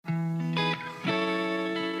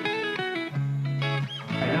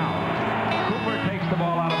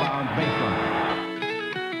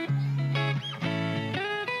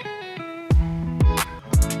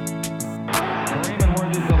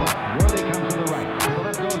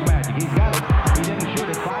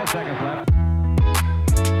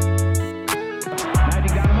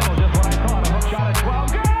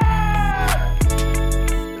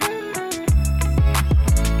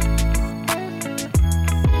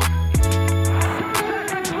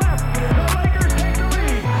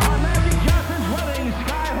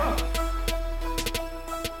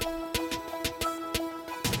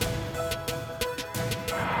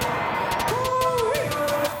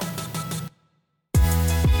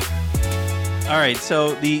All right,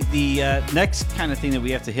 so the next kind of thing that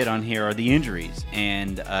we have to hit on here are the injuries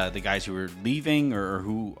and the guys who are leaving or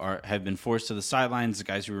who have been forced to the sidelines, the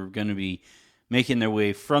guys who are going to be making their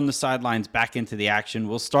way from the sidelines back into the action.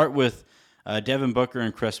 We'll start with Devin Booker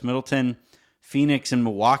and Chris Middleton. Phoenix and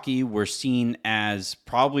Milwaukee were seen as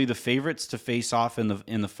probably the favorites to face off in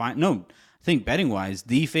the final. No, I think betting wise,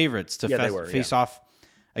 the favorites to face off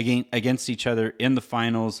against each other in the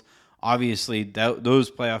finals. Obviously, those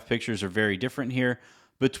playoff pictures are very different here.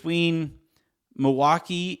 Between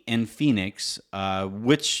Milwaukee and Phoenix,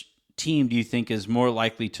 which team do you think is more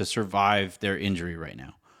likely to survive their injury right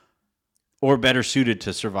now, or better suited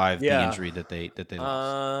to survive the injury that they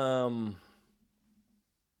lost?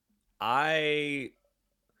 I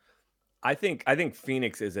think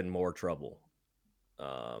Phoenix is in more trouble.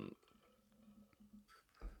 The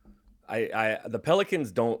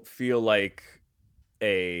Pelicans don't feel like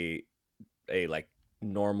a like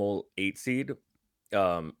normal 8 seed.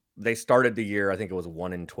 They started the year, I think it was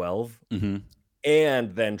 1-12,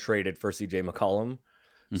 and then traded for CJ McCollum.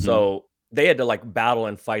 So they had to like battle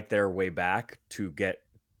and fight their way back to get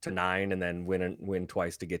to 9 and then win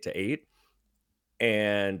twice to get to 8.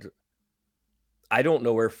 And I don't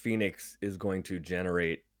know where Phoenix is going to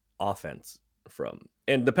generate offense from.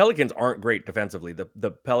 And the Pelicans aren't great defensively.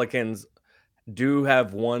 The Pelicans do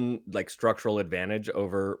have one like structural advantage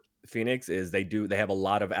over Phoenix is they have a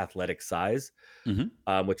lot of athletic size,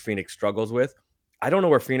 which Phoenix struggles with. I don't know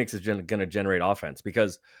where Phoenix is going to generate offense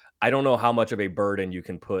because I don't know how much of a burden you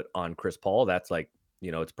can put on Chris Paul. That's like,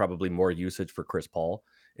 it's probably more usage for Chris Paul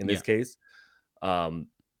in this case. So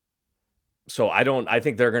I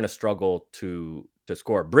think they're going to struggle to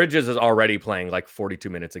score. Bridges is already playing like 42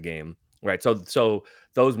 minutes a game, right? So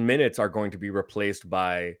those minutes are going to be replaced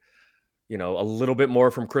by, a little bit more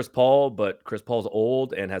from Chris Paul, but Chris Paul's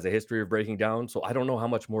old and has a history of breaking down. So I don't know how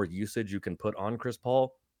much more usage you can put on Chris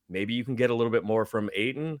Paul. Maybe you can get a little bit more from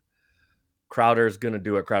Ayton. Crowder's going to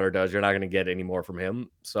do what Crowder does. You're not going to get any more from him.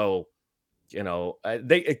 So, they'll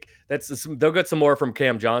get some more from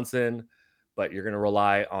Cam Johnson, but you're going to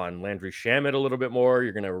rely on Landry Shamet a little bit more.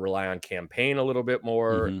 You're going to rely on Campaign a little bit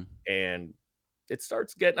more. And it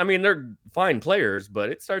starts getting, they're fine players, but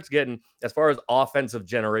it starts getting, as far as offensive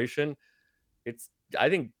generation, I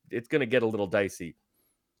think it's going to get a little dicey.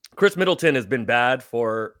 Chris Middleton has been bad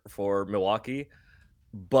for Milwaukee,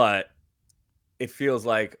 but it feels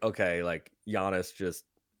like, okay, like Giannis just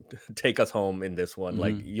take us home in this one.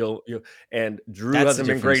 Like you'll and Drew hasn't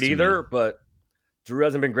been great either, but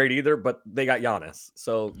they got Giannis.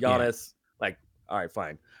 So Giannis, like, all right,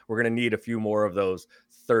 fine. We're going to need a few more of those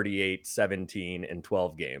 38, 17, and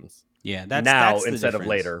 12 games. Yeah, that's instead of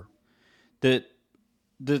later.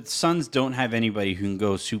 The Suns don't have anybody who can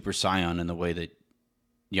go Super Saiyan in the way that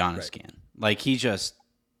Giannis can. Like, he's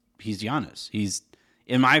Giannis. He's,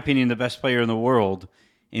 in my opinion, the best player in the world.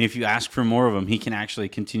 And if you ask for more of him, he can actually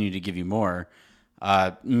continue to give you more.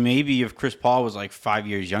 Maybe if Chris Paul was like 5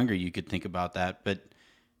 years younger, you could think about that. But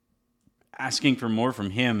asking for more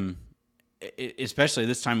from him, especially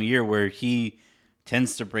this time of year where he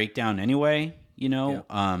tends to break down anyway,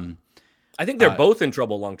 I think they're both in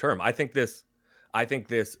trouble long term. I think this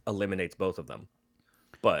eliminates both of them.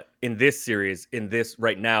 But in this series,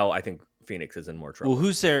 right now, I think Phoenix is in more trouble. Well,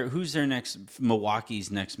 who's their next,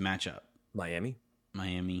 Milwaukee's next matchup? Miami.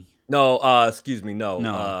 No, excuse me.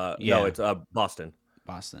 No, it's Boston.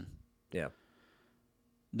 Yeah.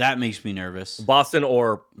 That makes me nervous. Boston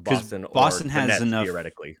has enough,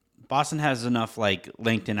 theoretically. Boston has enough like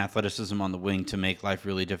length and athleticism on the wing to make life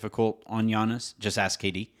really difficult on Giannis. Just ask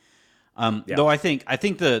KD. Though I think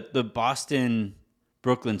the Boston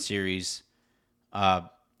Brooklyn series, I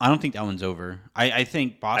don't think that one's over. I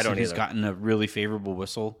think Boston has gotten a really favorable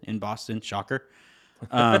whistle in Boston. Shocker.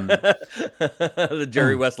 The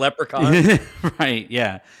Jerry West leprechaun. Right,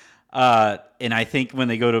 yeah. And I think when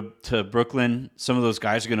they go to Brooklyn, some of those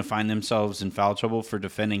guys are going to find themselves in foul trouble for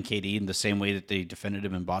defending KD in the same way that they defended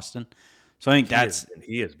him in Boston. So I think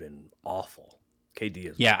he has been awful. KD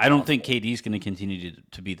is I don't think KD is going to continue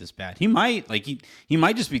to be this bad. He might he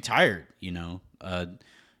might just be tired.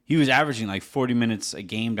 He was averaging like 40 minutes a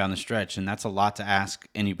game down the stretch, and that's a lot to ask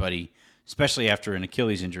anybody, especially after an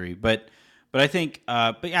Achilles injury. But I think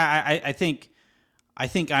I think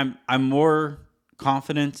I'm more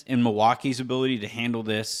confident in Milwaukee's ability to handle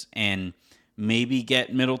this and maybe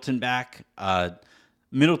get Middleton back.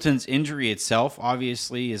 Middleton's injury itself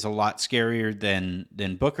obviously is a lot scarier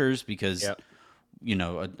than Booker's because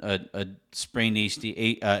a sprained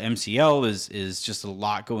MCL is just a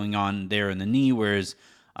lot going on there in the knee, whereas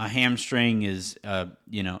a hamstring is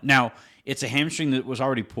now it's a hamstring that was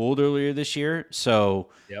already pulled earlier this year, so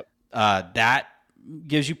That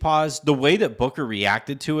gives you pause. The way that Booker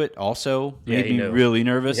reacted to it also Yeah, made he me knew. really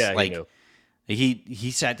nervous. Yeah, he Like knew.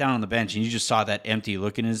 he sat down on the bench and you just saw that empty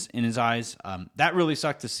look in his eyes. That really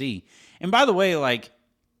sucked to see. And by the way, like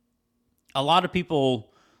a lot of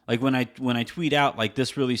people, like when I tweet out like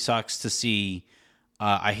this really sucks to see.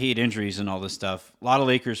 I hate injuries and all this stuff. A lot of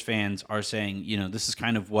Lakers fans are saying, this is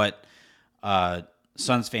kind of what uh,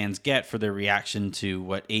 Suns fans get for their reaction to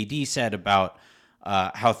what AD said about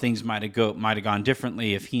how things might have gone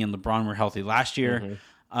differently if he and LeBron were healthy last year.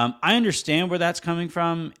 Hmm. I understand where that's coming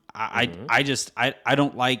from. Hmm. I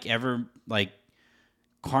don't like ever like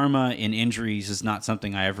karma in injuries is not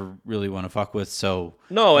something I ever really want to fuck with. So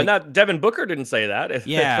No, and like that Devin Booker didn't say that,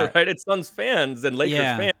 yeah right? It's Suns fans and Lakers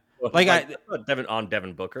yeah fans. like Like I that's not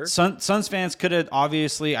Devin Booker. Suns fans could have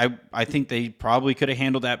obviously. I think they probably could have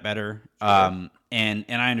handled that better. Sure. And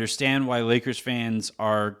I understand why Lakers fans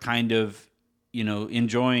are kind of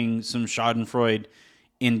enjoying some Schadenfreude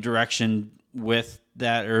in direction with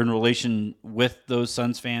that or in relation with those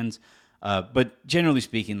Suns fans. But generally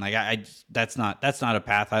speaking, like that's not a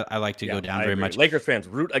path I like to Yeah, go down I very agree. much. Lakers fans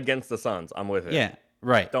root against the Suns. I'm with it. Yeah,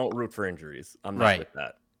 right, Don't root for injuries. I'm not right, with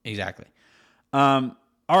that. exactly.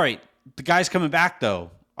 All right, the guys coming back though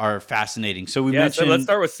are fascinating. So we Yeah, so let's mentioned.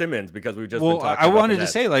 start with Simmons because we've just been Well, I talking about the wanted to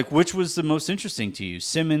Nets. say, like, which was the most interesting to you,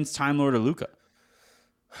 Simmons, Time Lord, or Luca?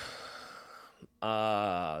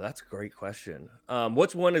 That's a great question.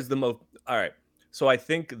 Which one is the most? All right. So I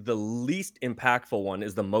think the least impactful one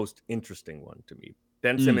is the most interesting one to me.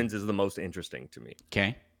 Ben Simmons is the most interesting to me.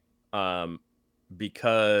 Okay. Um,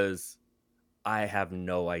 because I have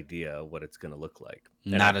no idea what it's going to look like,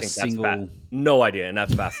 and I Not a think single. no idea, and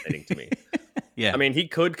that's fascinating to me. Yeah. I mean, he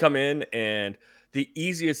could come in, and the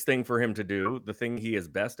easiest thing for him to do, the thing he is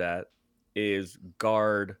best at, is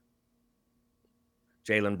guard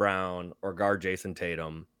Jaylen Brown or guard Jason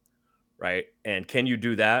Tatum, right? And can you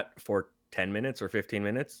do that for 10 minutes or 15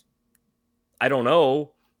 minutes? I don't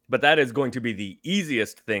know, but that is going to be the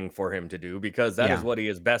easiest thing for him to do because that is Yeah. what he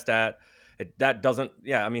is best at. That doesn't,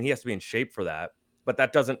 yeah, I mean, he has to be in shape for that, but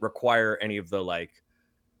that doesn't require any of the like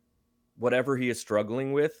whatever he is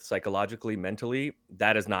struggling with psychologically, mentally,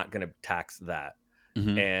 that is not going to tax that.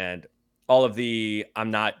 Hmm. And all of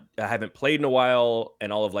I haven't played in a while,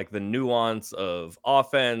 and all of like the nuance of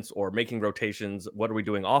offense or making rotations, what are we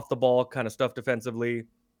doing off the ball kind of stuff defensively,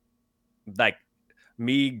 like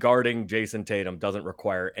me guarding Jason Tatum doesn't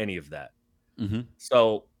require any of that. Hmm.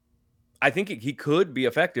 So I think he could be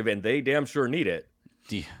effective, and they damn sure need it.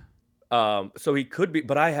 Yeah. So he could be,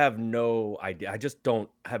 but I have no idea. I just don't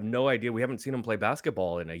have no idea. We haven't seen him play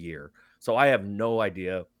basketball in a year, so I have no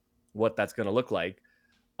idea what that's going to look like.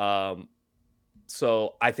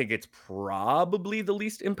 So I think it's probably the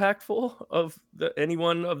least impactful of any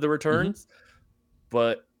one of the Hmm. returns,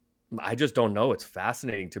 but I just don't know. It's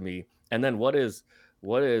fascinating to me. And then what is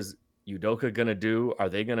Udoka gonna do? Are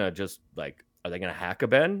they gonna just like are they gonna hack a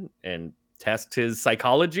Ben and test his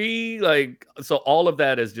psychology? Like so all of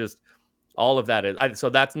that is so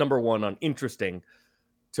that's number one on interesting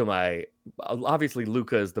to my obviously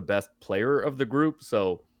Luca is the best player of the group,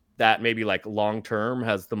 so that maybe like long term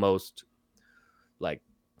has the most like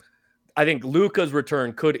I think Luca's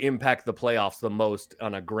return could impact the playoffs the most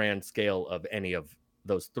on a grand scale of any of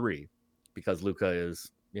those three because Luca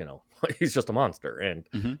is, he's just a monster and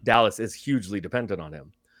Hmm. Dallas is hugely dependent on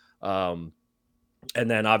him. And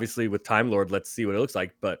then obviously with Time Lord, let's see what it looks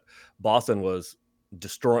like. But Boston was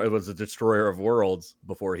it was a destroyer of worlds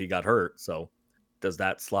before he got hurt. So does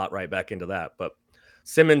that slot right back into that? But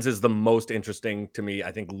Simmons is the most interesting to me.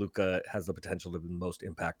 I think Luca has the potential to be the most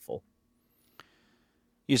impactful.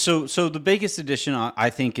 Yeah. So the biggest addition I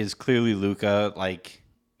think is clearly Luca. Like,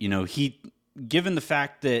 he, given the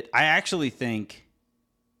fact that I actually think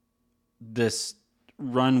this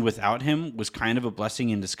run without him was kind of a blessing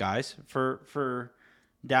in disguise for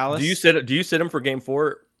Dallas. Do you sit him for game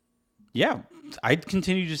 4? Yeah, I'd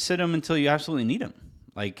continue to sit him until you absolutely need him.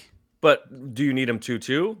 Like, But do you need him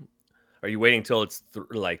 2-2? Are you waiting till it's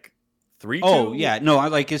like 3-2? oh yeah, no, I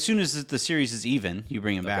like as soon as the series is even, you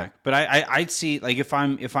bring him Okay. back. But I'd see like if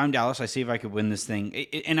I'm Dallas, I see if I could win this thing,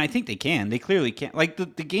 and I think they can. They clearly can. Like the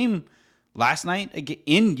game last night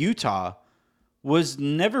in Utah was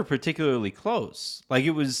never particularly close. Like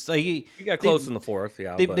it was like You got they close in the fourth,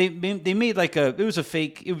 yeah. they But they made like it was a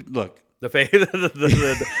fake. Look, the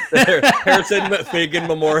Harrison Fagan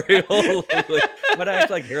Memorial. But I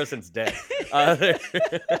act like Harrison's dead.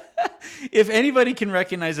 if anybody can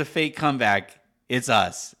recognize a fake comeback, it's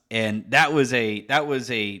us. And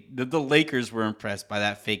the Lakers were impressed by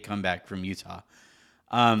that fake comeback from Utah.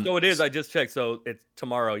 So it is. I just checked. So it's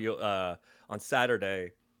tomorrow. You on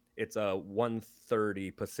Saturday, It's a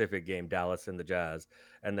 1:30 Pacific game, Dallas and the Jazz,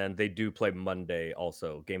 and then they do play Monday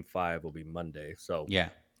also. Game 5 will be Monday. So Yeah.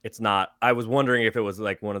 it's not. I was wondering if it was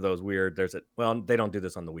like one of those weird. Well, they don't do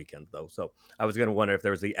this on the weekend though. So I was gonna wonder if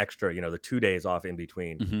there was the extra, the 2 days off in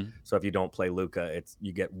between. Hmm. So if you don't play Luca,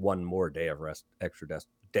 you get one more day of rest,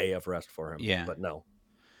 day of rest for him. Yeah. But no,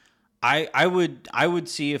 I would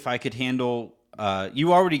see if I could handle.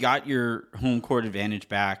 You already got your home court advantage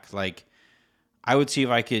back. Like, I would see if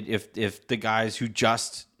I could, if the guys who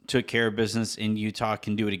just took care of business in Utah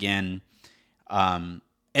can do it again.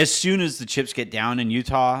 As soon as the chips get down in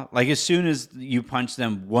Utah, like as soon as you punch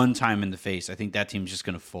them one time in the face, I think that team's just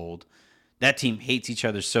going to fold. That team hates each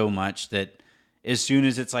other so much that as soon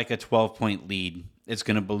as it's like a 12-point lead, it's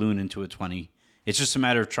going to balloon into a 20. It's just a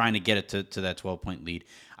matter of trying to get it to that 12-point lead.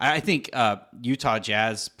 I think Utah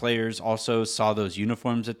Jazz players also saw those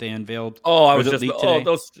uniforms that they unveiled. oh, I for was the just league today.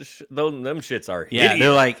 those them shits are Yeah, hideous.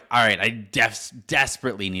 they're like, all right, I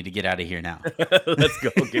desperately need to get out of here now. Let's go.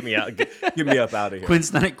 Get me out. Get me up out of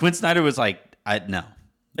here. Quinn Snyder was like, no.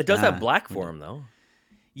 It does have black for him though.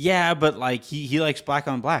 Yeah, but like he likes black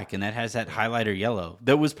on black, and that has that highlighter yellow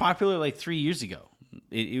that was popular like 3 years ago.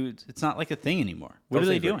 It's not like a thing anymore. What Those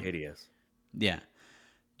are they things are doing? hideous. Yeah,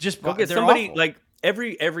 just Go get they're somebody awful. like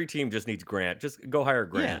every team just needs Grant. Just go hire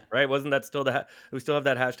Grant, right? Wasn't that still we still have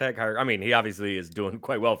that hashtag hire? I mean, he obviously is doing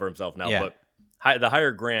quite well for himself now, Yeah. but the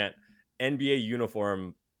hire Grant NBA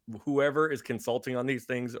uniform. Whoever is consulting on these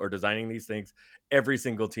things or designing these things, every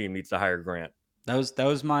single team needs to hire Grant. That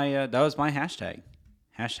was my hashtag.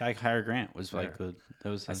 Hashtag hire Grant was like Yeah. that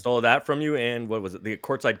was. I stole that from you, and what was it? The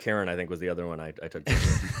courtside Karen, I think, was the other one I took.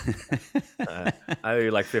 I owe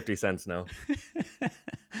you like 50 cents now.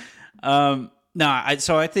 No, I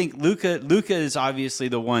think Luca is obviously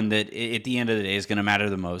the one that at the end of the day is going to matter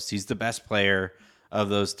the most. He's the best player of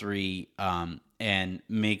those three, and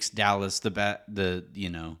makes Dallas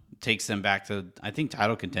takes them back to, I think,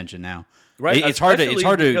 title contention now. Right, It's hard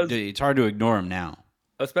to ignore him now.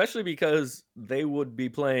 Especially because they would be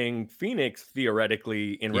playing Phoenix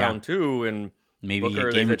theoretically in round 2, and Maybe Booker,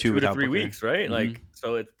 a game or they said two 2 to without 3 Booker. weeks, right? Mhm. Like,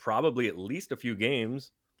 so it's probably at least a few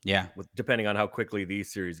games, Yeah, depending on how quickly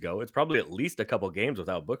these series go. It's probably at least a couple games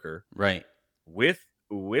without Booker. right. With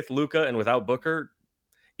Luka and without Booker,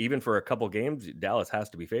 even for a couple games, Dallas has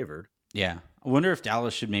to be favored. Yeah, I wonder if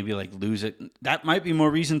Dallas should maybe like lose it. That might be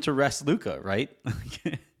more reason to rest Luca, right?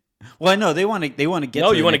 Well, I know they want to get.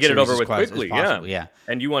 No, to you the want to next get it series over as with quick as quickly, possible. yeah. Yeah,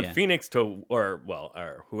 And you want Yeah. Phoenix to, or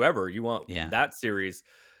whoever, you want Yeah. that series.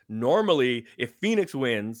 Normally, if Phoenix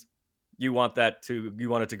wins, you want it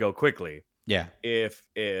to go quickly. yeah, If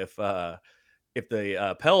the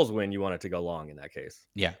Pels win, you want it to go long in that case.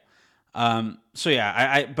 yeah. So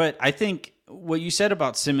yeah, but I think what you said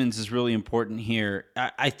about Simmons is really important here.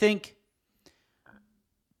 I think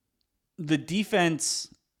the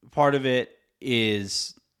defense part of it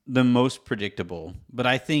is the most predictable, but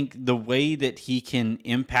I think the way that he can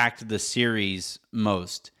impact the series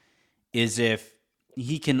most is if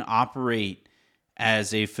he can operate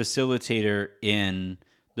as a facilitator in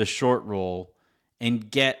the short roll and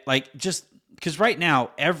get like just because right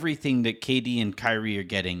now everything that KD and Kyrie are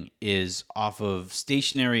getting is off of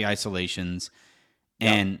stationary isolations,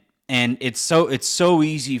 and it's so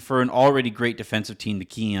easy for an already great defensive team to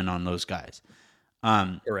key in on those guys.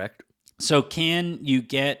 Correct. So can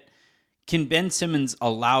Ben Simmons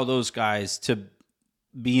allow those guys to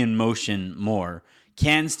be in motion more?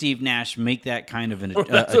 Can Steve Nash make that kind of an That's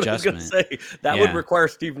what I was adjustment? gonna say. That would require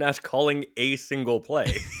Steve Nash calling a single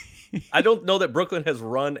play. I don't know that Brooklyn has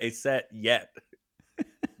run a set yet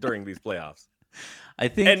during these playoffs. I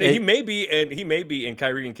think, And he may be, and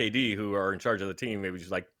Kyrie and KD, who are in charge of the team, maybe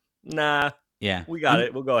just like, nah, yeah, we got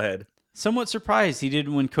it. We'll go ahead. Somewhat surprised he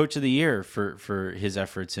didn't win Coach of the Year for his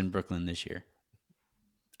efforts in Brooklyn this year.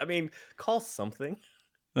 I mean, call something.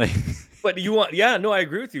 Like, But I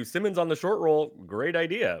agree with you. Simmons on the short roll, great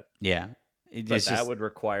idea. yeah, But that would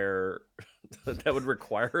require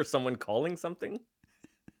someone calling something.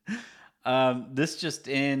 This just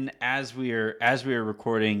in as we are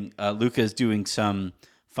recording, Luca is doing some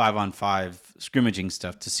 5-on-5 scrimmaging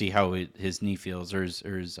stuff to see how his knee feels, or his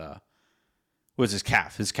what's his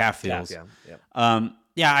calf feels.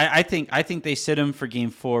 I think they sit him for game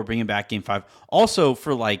 4, bring him back game 5. Also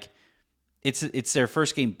for like it's their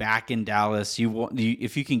first game back in Dallas.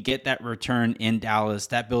 If you can get that return in Dallas,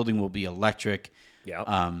 that building will be electric.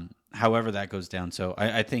 Yeah. However that goes down. So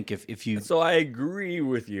I think if you So I agree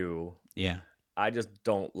with you. Yeah. I just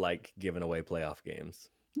don't like giving away playoff games.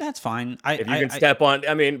 That's fine. If you can step on,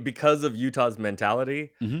 I mean, because of Utah's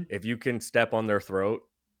mentality, Mhm. if you can step on their throat,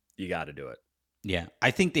 you got to do it. Yeah,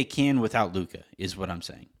 I think they can without Luca, is what I'm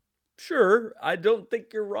saying. Sure, I don't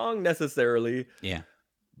think you're wrong necessarily, Yeah.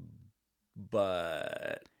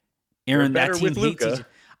 but they're Aaron, that better team with hates Luca. each.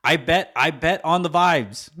 I bet on the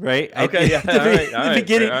vibes, right? Okay, yeah, all right, all The right, fair,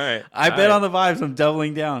 beginning, all right, I all bet right, on the vibes. I'm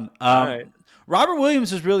doubling down. all right. Robert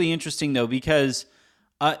Williams is really interesting though because,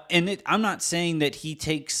 I'm not saying that he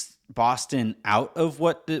takes Boston out of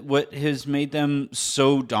what has made them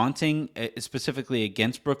so daunting, specifically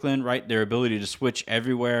against Brooklyn. Right, their ability to switch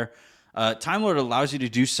everywhere. Time Lord allows you to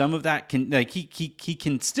do some of that. He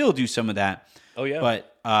can still do some of that, Oh yeah,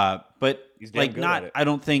 but he's damn like good at not. it. I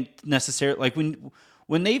don't think necessarily like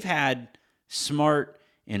when they've had Smart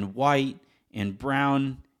and White and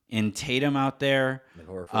Brown and Tatum out there, And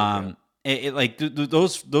Horford, yeah. like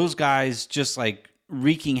those guys just like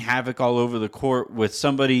wreaking havoc all over the court with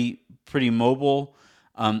somebody pretty mobile,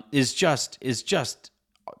 is just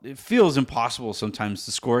it feels impossible sometimes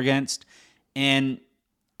to score against, and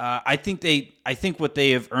I think what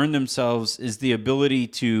they have earned themselves is the ability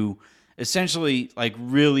to essentially like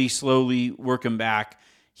really slowly work him back.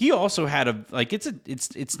 He also had a like it's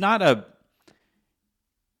not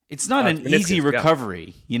It's an easy meniscus, yeah,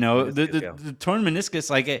 recovery. You know, meniscus, yeah. the torn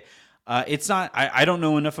meniscus, it's not. I don't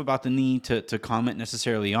know enough about the knee to comment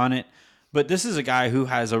necessarily on it, but this is a guy who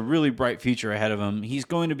has a really bright future ahead of him. He's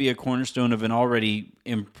going to be a cornerstone of an already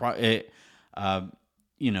uh,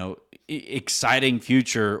 exciting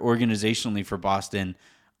future organizationally for Boston.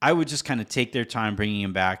 I would just kind of take their time bringing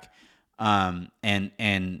him back. And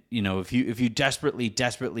if you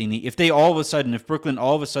desperately need, if Brooklyn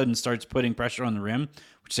all of a sudden starts putting pressure on the rim,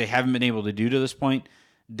 which they haven't been able to do to this point,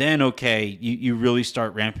 then okay, you really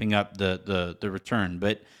start ramping up the return.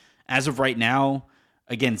 But as of right now,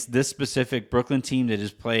 against this specific Brooklyn team that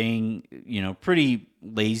is playing, pretty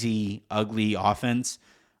lazy, ugly offense,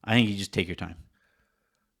 I think you just take your time.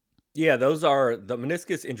 Yeah, those are the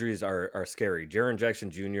meniscus injuries are scary. Jaren Jackson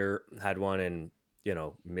Jr. had one and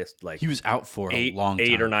missed like He was out for a eight long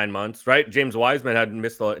eight or time. 9 months, right? James Wiseman had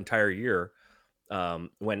missed the entire year.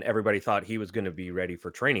 When everybody thought he was going to be ready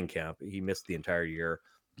for training camp, he missed the entire year.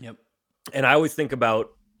 Yep. And I always think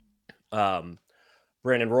about um,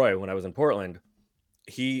 Brandon Roy when I was in Portland.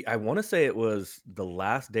 I want to say it was the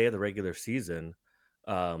last day of the regular season,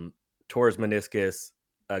 um, tore his meniscus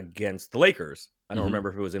against the Lakers. I don't Mm-hmm. remember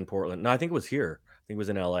if it was in Portland. No, I think it was here. I think it was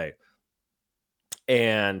in LA.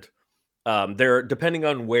 And there, depending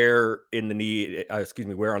on where in the knee,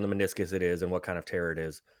 where on the meniscus it is and what kind of tear it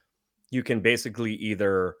is, you can basically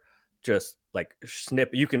either just like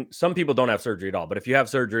snip. Some people don't have surgery at all, but if you have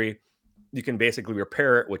surgery, you can basically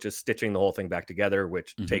repair it, which is stitching the whole thing back together,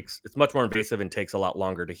 which Mm-hmm. it's much more invasive and takes a lot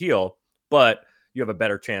longer to heal, but you have a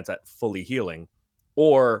better chance at fully healing.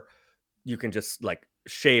 Or you can just like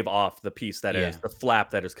shave off the piece that Yeah. is the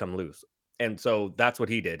flap that has come loose. And so that's what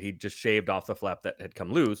he did. He just shaved off the flap that had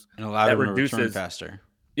come loose. And allowed That him to return reduces, faster.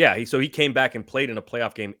 yeah. He came back and played in a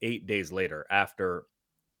playoff game 8 days later after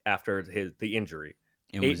the injury.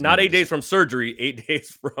 It was Not 8 days noticeable. from surgery, 8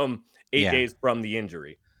 days from eight Yeah. days from the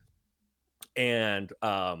injury. And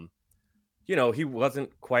he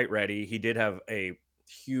wasn't quite ready. He did have a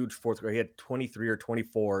huge fourth quarter. He had 23 or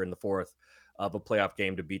 24 in the fourth of a playoff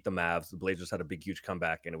game to beat the Mavs. The Blazers had a big, huge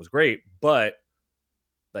comeback, and it was great. But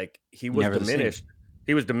like he was Never the same. diminished.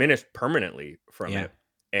 He was diminished permanently from Yeah. it,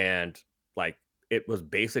 and like it was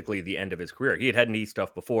basically the end of his career. He had knee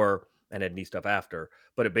stuff before and had knee stuff after,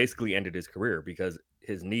 but it basically ended his career because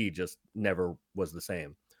his knee just never was the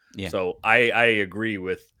same. Yeah. So I agree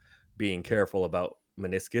with being careful about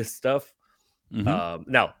meniscus stuff. Mm-hmm.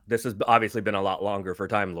 Now, this has obviously been a lot longer for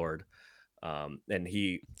Time Lord. And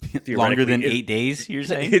he Longer theoretically than 8 days, you're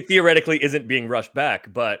saying? he theoretically isn't being rushed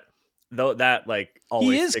back, but though that like He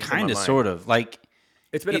always is sticks in my kind of, mind. sort of like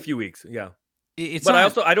It's been a it. few weeks, yeah. It's But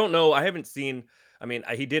not. I don't know. I haven't seen. I mean,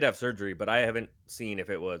 he did have surgery, but I haven't seen if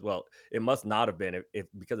it was. Well, it must not have been if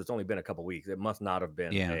because it's only been a couple weeks. It must not have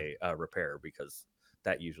been Yeah. a repair because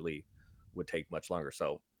that usually would take much longer.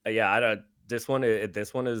 So yeah, this one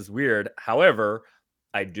is weird. However,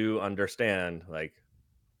 I do understand like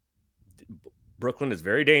Brooklyn is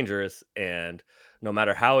very dangerous, and no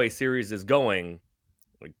matter how a series is going,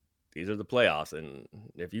 like these are the playoffs, and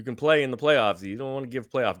if you can play in the playoffs, you don't want to give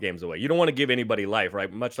playoff games away. You don't want to give anybody life,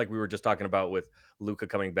 right? Much like we were just talking about with Luca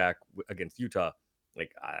coming back against Utah.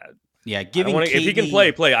 Like Yeah, I don't giving want to. If he can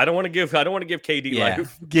KD. play. I don't want to give. I don't want to give KD Yeah,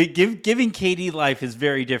 life. giving KD life is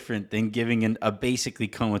very different than giving a basically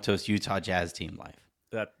comatose Utah Jazz team life.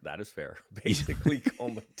 That is fair. Basically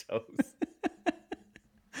comatose.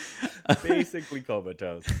 Basically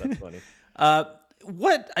comatose. That's funny.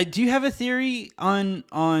 What do you have a theory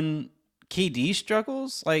on KD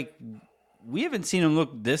struggles? Like we haven't seen him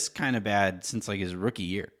look this kind of bad since like his rookie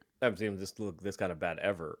year. I've seen this look this kind of bad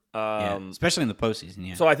ever. Yeah, especially in the postseason.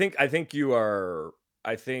 Yeah. So I think you are.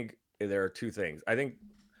 I think there are two things. I think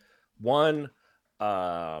one,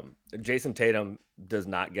 Jason Tatum does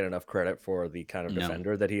not get enough credit for the kind of No.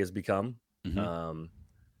 defender that he has become. Hmm. Um,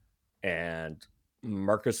 and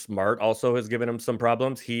Marcus Smart also has given him some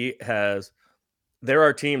problems. He has. There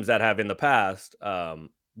are teams that have in the past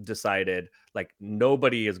decided like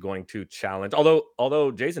nobody is going to challenge.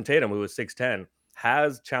 Although Jason Tatum, who is 6'10",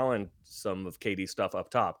 has challenged some of KD's stuff up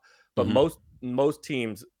top, but Hmm. most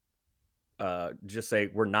teams just say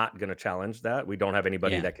we're not going to challenge that. We don't have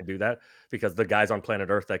anybody Yeah. that can do that because the guys on planet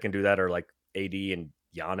Earth that can do that are like AD and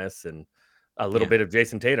Giannis and a little Yeah. bit of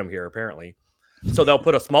Jason Tatum here apparently. So they'll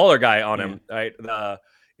put a smaller guy on Yeah. him, right?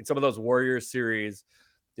 In some of those Warriors series,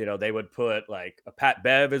 they would put like a Pat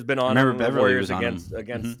Bev has been I on remember him. The Beverly Warriors was on against him. Hmm.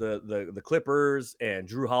 against the Clippers, and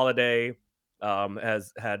Drew Holiday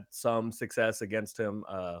has had some success against him.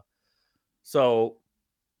 So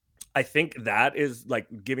I think that is like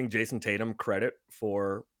giving Jason Tatum credit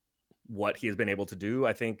for what he has been able to do,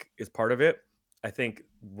 I think is part of it. I think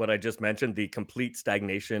what I just mentioned, the complete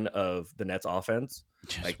stagnation of the Nets offense,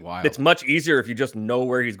 Just like it's wild. much easier if you just know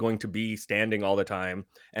where he's going to be standing all the time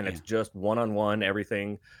and Yeah. it's just one-on-one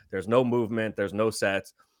everything. There's no movement, there's no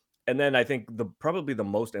sets. And then I think probably the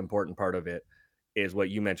most important part of it is what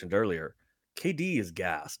you mentioned earlier. KD is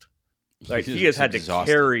gassed. He Like he has looks had to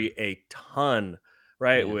exhausted. carry a ton,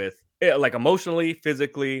 right? Yeah. With like emotionally,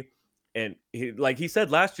 physically, and like he said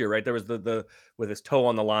last year, right? There was the with his toe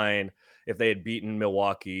on the line. If they had beaten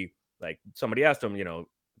Milwaukee, like somebody asked him,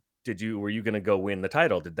 were you going to go win the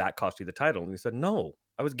title? Did that cost you the title? And he said, no,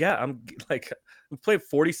 I'm like, I played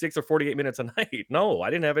 46 or 48 minutes a night. No,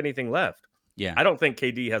 I didn't have anything left. Yeah. I don't think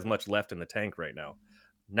KD has much left in the tank right now.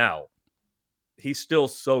 Now, he's still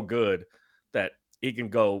so good that he can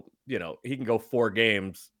go 4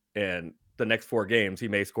 games and the next 4 games he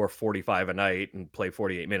may score 45 a night and play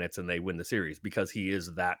 48 minutes and they win the series because he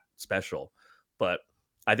is that special. But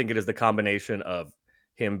I think it is the combination of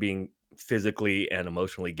him being physically and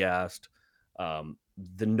emotionally gassed,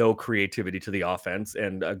 the no creativity to the offense,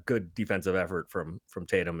 and a good defensive effort from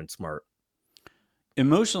Tatum and Smart.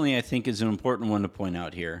 Emotionally, I think is an important one to point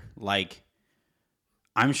out here. Like,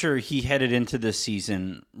 I'm sure he headed into this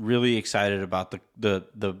season really excited about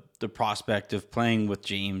the prospect of playing with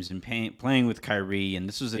James and playing with Kyrie, and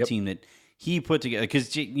this was a Yep. team that he put together because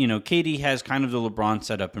KD has kind of the LeBron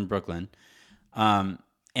setup in Brooklyn, and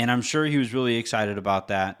I'm sure he was really excited about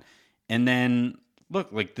that. And then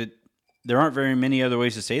look, like there aren't very many other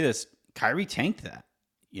ways to say this. Kyrie tanked that,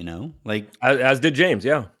 like As did James.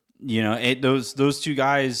 Yeah. those two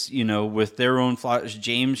guys, with their own flaws.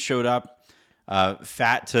 James showed up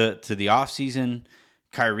fat to the offseason.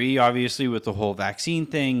 Kyrie, obviously, with the whole vaccine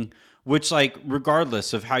thing, which, like,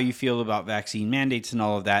 regardless of how you feel about vaccine mandates and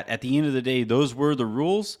all of that, at the end of the day, those were the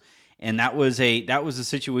rules. And that was a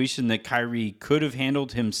situation that Kyrie could have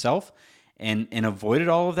handled himself and avoided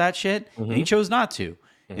all of that shit. And he Mm-hmm. chose not to.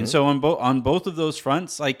 And Mm-hmm. so on both of those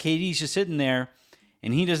fronts, like KD's just sitting there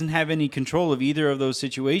and he doesn't have any control of either of those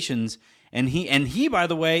situations. And he, by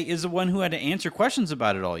the way, is the one who had to answer questions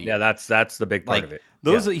about it all Yeah, year. that's the big part Like of it.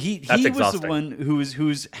 those, Yeah. he That's he was the exhausting. one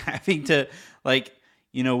who's having to, like,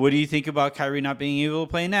 what do you think about Kyrie not being able to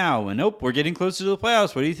play now? And nope, we're getting closer to the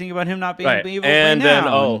playoffs. What do you think about him not being Right. able to play And then,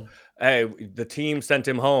 now? And hey, the team sent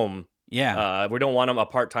him home. yeah, We don't want him a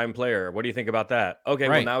part-time player. What do you think about that? Okay,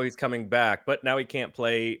 well, right, now he's coming back, but now he can't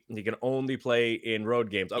play. He can only play in road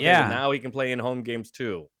games. Okay, well, yeah. now he can play in home games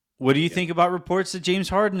too. What do you Yeah. think about reports that James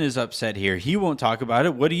Harden is upset here? He won't talk about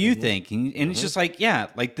it. What do you Hmm. think? And it's Hmm. just like, yeah,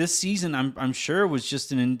 like this season, I'm sure was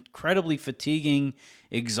just an incredibly fatiguing,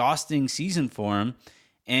 exhausting season for him.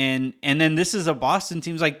 And then this is a Boston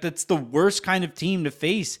team. Like, that's the worst kind of team to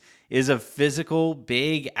face, is a physical,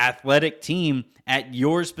 big, athletic team at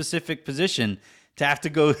your specific position, to have to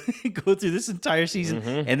go go through this entire season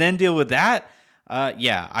Hmm. and then deal with that.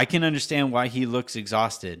 Yeah, I can understand why he looks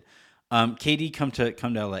exhausted. KD come to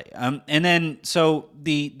LA. And then so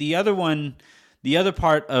the other one, the other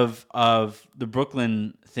part of the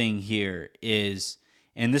Brooklyn thing here is,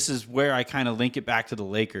 and this is where I kind of link it back to the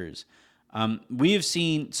Lakers. We have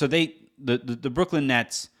seen, so the Brooklyn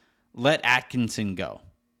Nets let Atkinson go.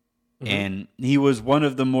 Hmm. And he was one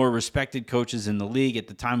of the more respected coaches in the league at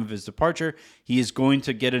the time of his departure. He is going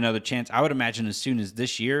to get another chance, I would imagine, as soon as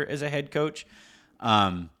this year as a head coach.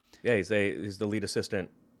 Yeah, he's the lead assistant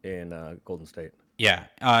in Golden State. Yeah.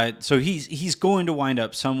 So he's going to wind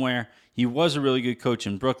up somewhere. He was a really good coach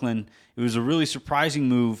in Brooklyn. It was a really surprising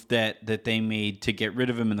move that they made to get rid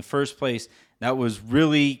of him in the first place. That was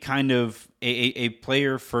really kind of a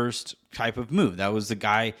player first type of move. That was the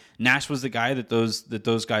guy. Nash was the guy that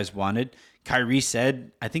those guys wanted. Kyrie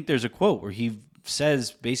said, I think there's a quote where he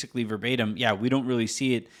says basically verbatim, "Yeah, we don't really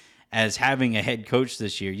see it as having a head coach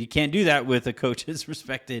this year. You can't do that with a coach as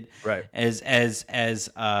respected Right. as it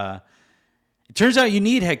turns out you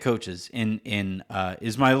need head coaches in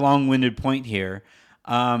is my long-winded point here.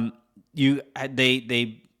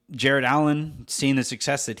 They Jared Allen, seeing the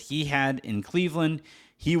success that he had in Cleveland,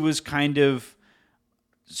 he was kind of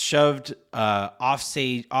shoved off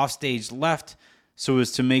stage left so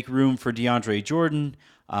as to make room for DeAndre Jordan.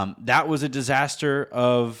 That was a disaster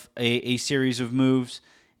of a series of moves,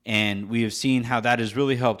 and we have seen how that has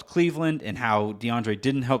really helped Cleveland and how DeAndre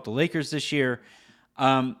didn't help the Lakers this year.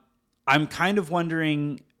 I'm kind of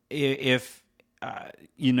wondering if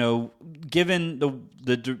given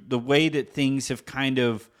the way that things have kind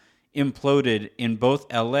of imploded in both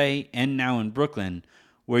LA and now in Brooklyn,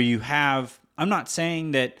 where you have, I'm not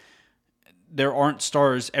saying that there aren't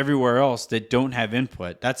stars everywhere else that don't have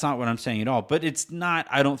input. That's not what I'm saying at all. But it's not,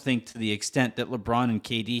 I don't think, to the extent that LeBron and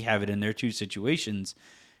KD have it in their two situations.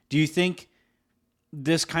 Do you think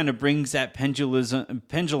this kind of brings that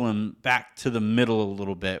pendulum back to the middle a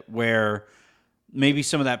little bit, where maybe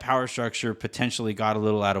some of that power structure potentially got a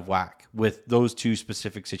little out of whack with those two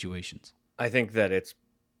specific situations? I think that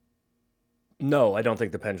no, I don't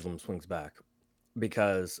think the pendulum swings back,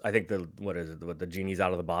 because I think the genie's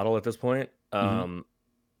out of the bottle at this point. Mm-hmm.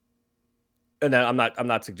 And then I'm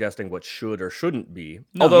not suggesting what should or shouldn't be.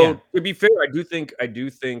 No, yeah. Although, to be fair, I do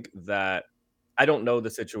think that I don't know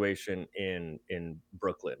the situation in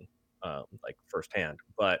Brooklyn like firsthand,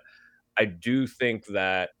 but I do think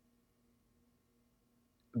that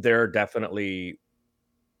there are definitely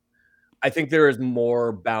I think there is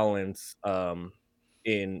more balance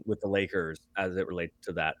in with the Lakers as it relates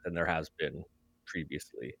to that than there has been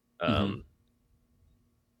previously. Mm-hmm.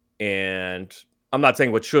 And I'm not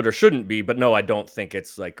saying what should or shouldn't be, but no, I don't think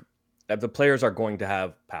it's like that the players are going to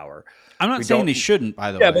have power. I'm not We saying don't they shouldn't,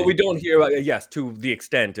 by the Yeah, way. but we don't hear yes, to the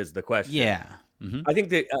extent is the question. Yeah. Mm-hmm. I think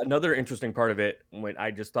that another interesting part of it, when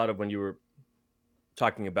I just thought of when you were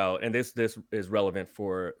talking about, and this is relevant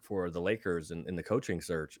for the Lakers and in the coaching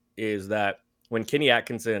search, is that when Kenny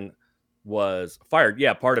Atkinson was fired,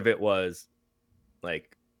 yeah, part of it was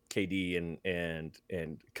like KD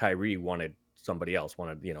and Kyrie wanted somebody else,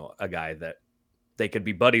 wanted a guy that they could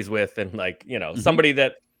be buddies with, and somebody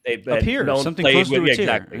that they had Appear known, something played close with. to a Yeah, tier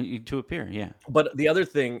exactly. to appear. Yeah. But the other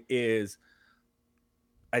thing is,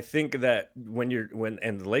 I think that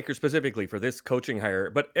and the Lakers specifically for this coaching hire,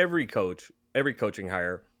 but every coaching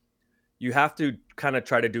hire, you have to kind of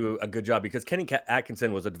try to do a good job, because Kenny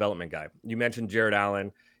Atkinson was a development guy. You mentioned Jared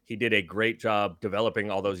Allen. He did a great job developing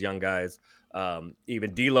all those young guys.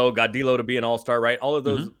 Even D'Lo got D'Lo to be an all-star, right? All of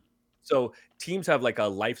those. Mm-hmm. So teams have like a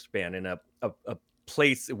lifespan and a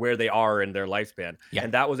place where they are in their lifespan. Yeah.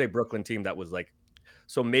 And that was a Brooklyn team that was like,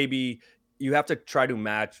 so maybe you have to try to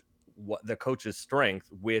match what the coach's strength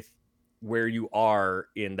with where you are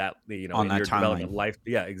in that, On in that your development timeline. life.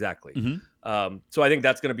 Yeah, exactly. Mm-hmm. So I think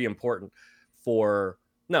that's going to be important for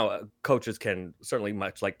coaches can certainly,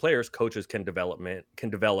 much like players, coaches can develop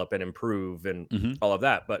and improve and Mm-hmm. all of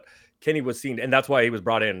that. But Kenny was seen, and that's why he was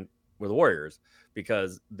brought in with the Warriors,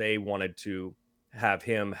 because they wanted to have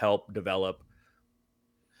him help develop.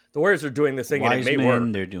 The Warriors are doing this thing, and it may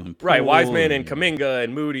work. They're doing Right, Poole Wiseman and Kuminga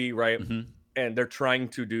and Moody, right? Mm-hmm. And they're trying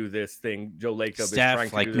to do this thing. Joe Lacob is trying Steph, to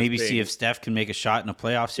do like this maybe see thing. if Steph can make a shot in a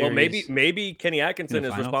playoff series. Well, maybe Kenny Atkinson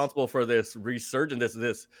is responsible for this resurgence,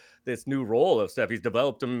 this new role of Steph. He's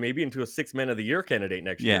developed him maybe into a 6 man of the year candidate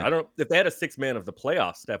next year. I don't know if they had a 6 man of the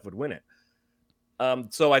playoffs, Steph would win it.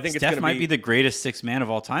 So I think Steph might be the greatest 6 man of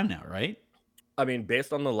all time now, right? I mean,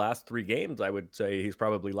 based on the last 3 games, I would say he's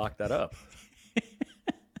probably locked that up.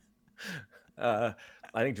 I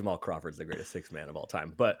think Jamal Crawford's the greatest 6 man of all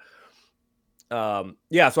time, but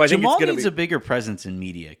yeah. So I think Jamal it's going needs to a bigger presence in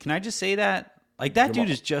media. Can I just say that? Like that Jamal,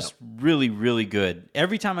 dude is just really, really good.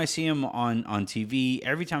 Every time I see him on TV,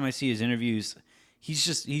 every time I see his interviews, he's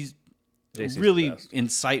JC's really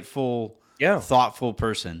insightful, thoughtful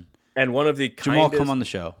person. And one of the Jamal, come on the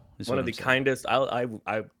show. One of the kindest. I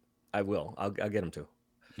will. I'll get him to.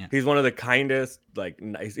 Yeah. He's one of the kindest. Like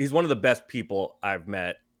nice. He's one of the best people I've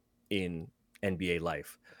met in NBA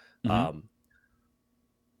life. Mm-hmm.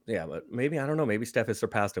 Yeah, but maybe I don't know. Maybe Steph has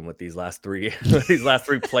surpassed him with these last 3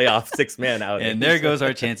 playoff 6 man out. And there goes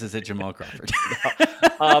our chances at Jamal Crawford.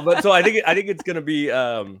 But so I think it's going to be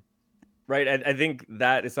right. I think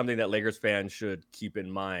that is something that Lakers fans should keep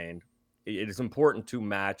in mind. It is important to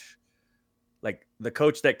match. Like the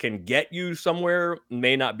coach that can get you somewhere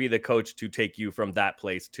may not be the coach to take you from that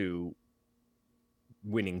place to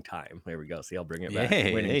winning time. There we go. See, I'll bring it Yeah, back.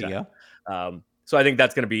 there Winning you time. go. So I think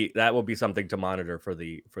that will be something to monitor for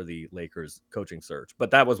the Lakers coaching search.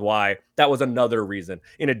 But that was another reason,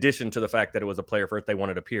 in addition to the fact that it was a player first, they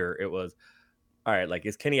wanted to peer. It was all right. Like,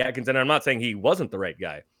 is Kenny Atkinson? I'm not saying he wasn't the right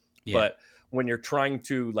guy, Yeah. but when you're trying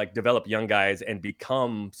to like develop young guys and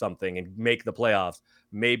become something and make the playoffs,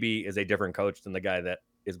 maybe is a different coach than the guy that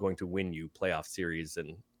is going to win you playoff series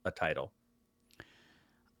and a title.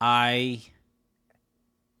 I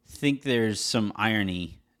think there's some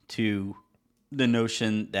irony to the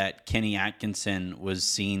notion that Kenny Atkinson was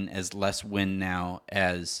seen as less win now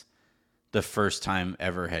as the first time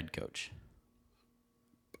ever head coach.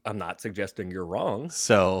 I'm not suggesting you're wrong.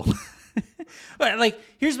 So, but like,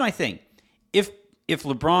 here's my thing: if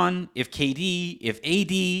LeBron, if KD, if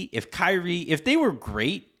AD, if Kyrie, if they were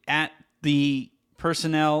great at the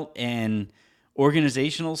personnel and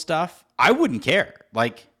organizational stuff, I wouldn't care.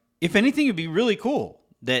 Like, if anything, it'd be really cool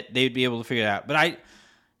that they'd be able to figure it out. But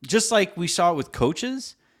just like we saw it with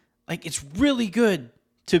coaches, like, it's really good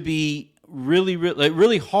to be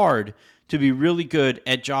really hard to be really good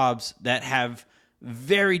at jobs that have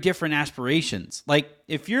very different aspirations. Like,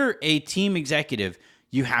 if you're a team executive,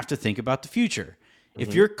 you have to think about the future. Mm-hmm.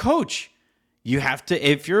 If you're a coach,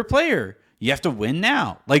 if you're a player, you have to win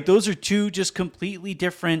now. Like, those are two just completely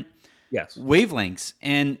different wavelengths.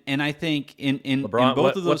 And I think in LeBron, in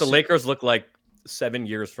both of those, what the Lakers look like 7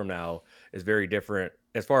 years from now is very different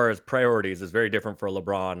as far as priorities. Is very different for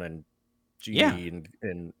LeBron and G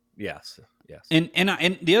and yes.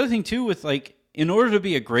 And the other thing too, with like, in order to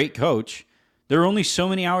be a great coach, there are only so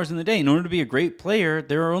many hours in the day. In order to be a great player,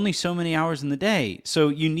 there are only so many hours in the day. So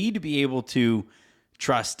you need to be able to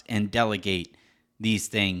trust and delegate these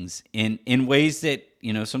things in ways that,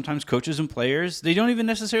 you know, sometimes coaches and players, they don't even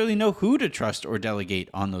necessarily know who to trust or delegate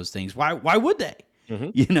on those things. Why would they? Mm-hmm.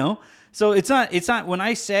 You know? So it's not when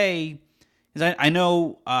I say, I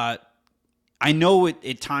know it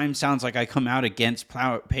at times sounds like I come out against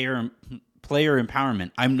player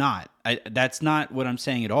empowerment. I'm not. That's not what I'm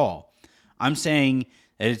saying at all. I'm saying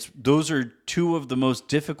that those are two of the most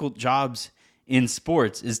difficult jobs in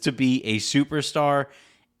sports, is to be a superstar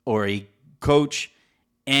or a coach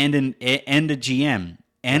and a GM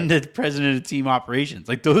and a president of team operations.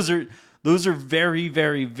 Like, those are very,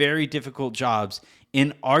 very, very difficult jobs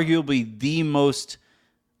in arguably the most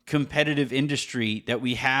competitive industry that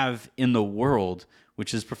we have in the world,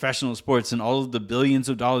 which is professional sports, and all of the billions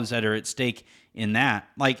of dollars that are at stake in that.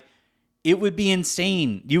 Like, it would be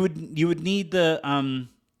insane. You would need the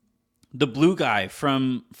blue guy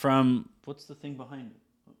from what's the thing behind it?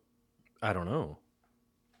 I don't know.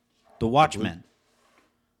 The Watchmen.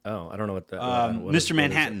 I don't know what that. Mr.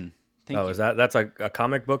 Manhattan. Is that's a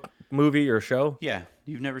comic book movie or show? Yeah,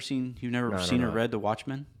 you've never seen or read The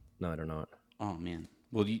Watchmen? No, I don't know it. Oh man.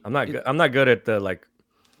 Well, I'm not good at the like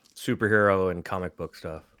superhero and comic book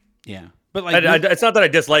stuff. Yeah. But like, it's not that I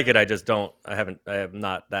dislike it. I just don't. I am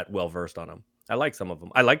not that well versed on them. I like some of them.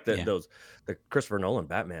 I like the Christopher Nolan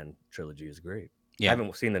Batman trilogy is great. Yeah. I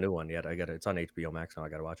haven't seen the new one yet. It's on HBO Max now. I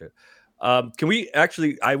got to watch it. Can we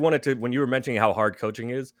actually? I wanted to, when you were mentioning how hard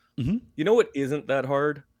coaching is. Mm-hmm. You know what isn't that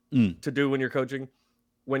hard to do when you're coaching?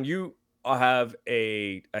 When you have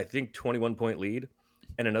I think 21-point lead,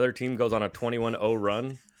 and another team goes on a 21-0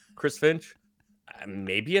 run. Chris Finch,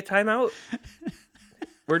 maybe a timeout.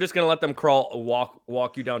 We're just gonna let them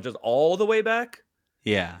walk you down just all the way back.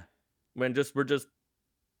 Yeah. We're just we're the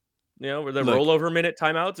rollover minute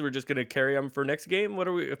timeouts. We're just gonna carry them for next game. What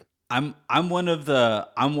are we? I'm one of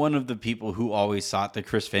the people who always thought that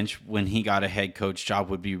Chris Finch, when he got a head coach job,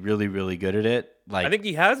 would be really, really good at it. Like, I think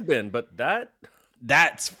he has been, but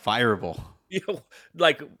that's fireable. You know,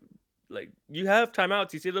 like you have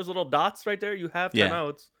timeouts. You see those little dots right there? You have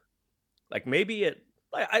timeouts. Like, maybe it's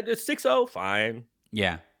 6-0, fine.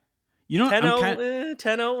 Yeah. You know,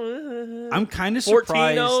 10-0. I'm kind of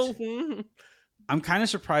surprised. I'm kind of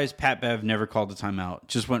surprised Pat Bev never called a timeout.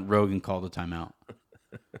 Just went rogue and called a timeout.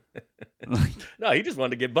 No, he just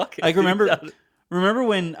wanted to get buckets. Like, remember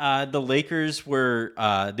when the Lakers were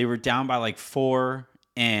they were down by like 4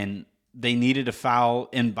 and they needed a foul,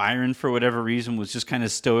 and Byron, for whatever reason, was just kind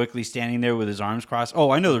of stoically standing there with his arms crossed.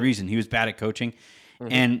 Oh, I know the reason. He was bad at coaching.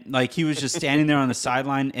 Mm-hmm. And like, he was just standing there on the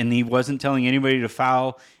sideline, and he wasn't telling anybody to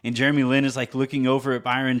foul. And Jeremy Lin is like looking over at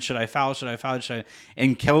Byron. Should I foul? Should I foul?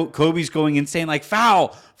 And Kobe's going insane, like,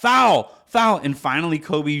 foul. And finally,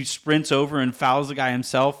 Kobe sprints over and fouls the guy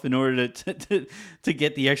himself in order to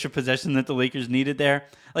get the extra possession that the Lakers needed there.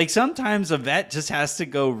 Like, sometimes a vet just has to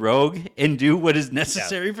go rogue and do what is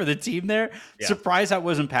necessary for the team there. Yeah. Surprised that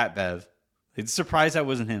wasn't Pat Bev. It's surprised that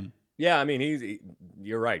wasn't him. Yeah, I mean,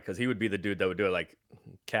 you're right, because he would be the dude that would do it like,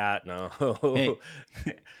 cat, Hey, no.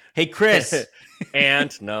 hey, Chris.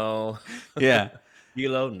 Ant, no. Yeah.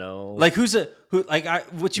 Kilo, no. Like what you Malik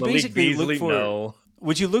basically look Beasley, for, no.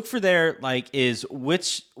 what you look for there, like, is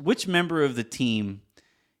which member of the team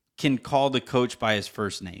can call the coach by his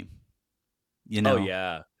first name. You Oh know,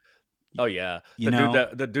 yeah. Oh yeah. you know.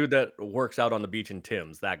 The dude that works out on the beach in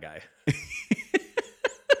Tim's, that guy.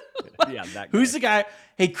 Yeah, that guy. Who's the guy?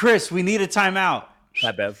 Hey, Chris, we need a timeout.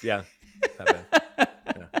 Pat Bev, yeah. Pat Bev.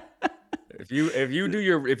 Yeah. If you do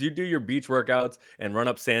your beach workouts and run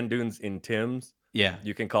up sand dunes in Tim's, Yeah,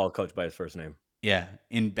 you can call a coach by his first name. yeah,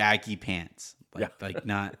 in baggy pants, like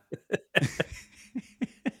not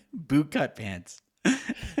boot cut pants,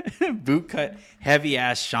 boot cut heavy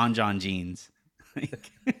ass Sean John jeans.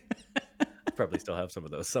 Probably still have some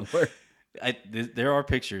of those somewhere. There are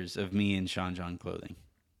pictures of me in Sean John clothing.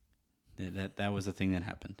 That was the thing that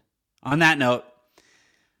happened. On that note,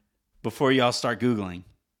 before y'all start Googling,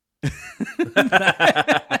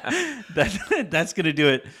 that's going to do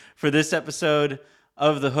it for this episode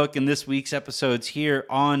of The Hook and this week's episodes here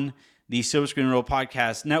on the Silver Screen Roll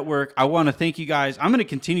Podcast Network. I want to thank you guys. I'm going to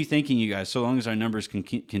continue thanking you guys so long as our numbers can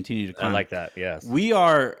continue to climb. I like that, yes. We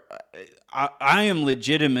are... I am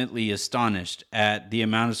legitimately astonished at the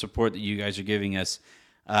amount of support that you guys are giving us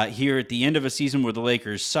here at the end of a season where the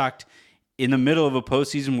Lakers sucked, in the middle of a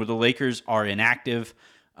postseason where the Lakers are inactive.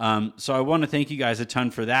 So I want to thank you guys a ton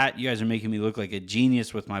for that. You guys are making me look like a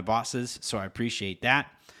genius with my bosses, so I appreciate that.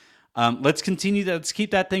 Let's continue that. Let's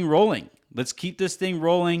keep that thing rolling. Let's keep this thing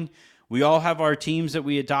rolling. We all have our teams that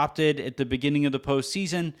we adopted at the beginning of the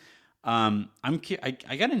postseason. I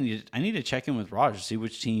need to check in with Raj to see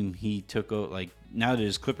which team he took out. Like, now that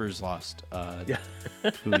his Clippers lost, Raj's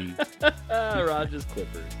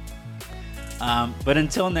Clippers. But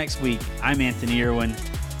until next week, I'm Anthony Irwin.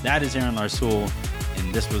 That is Aaron Larsoul,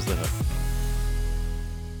 and this was The Hook.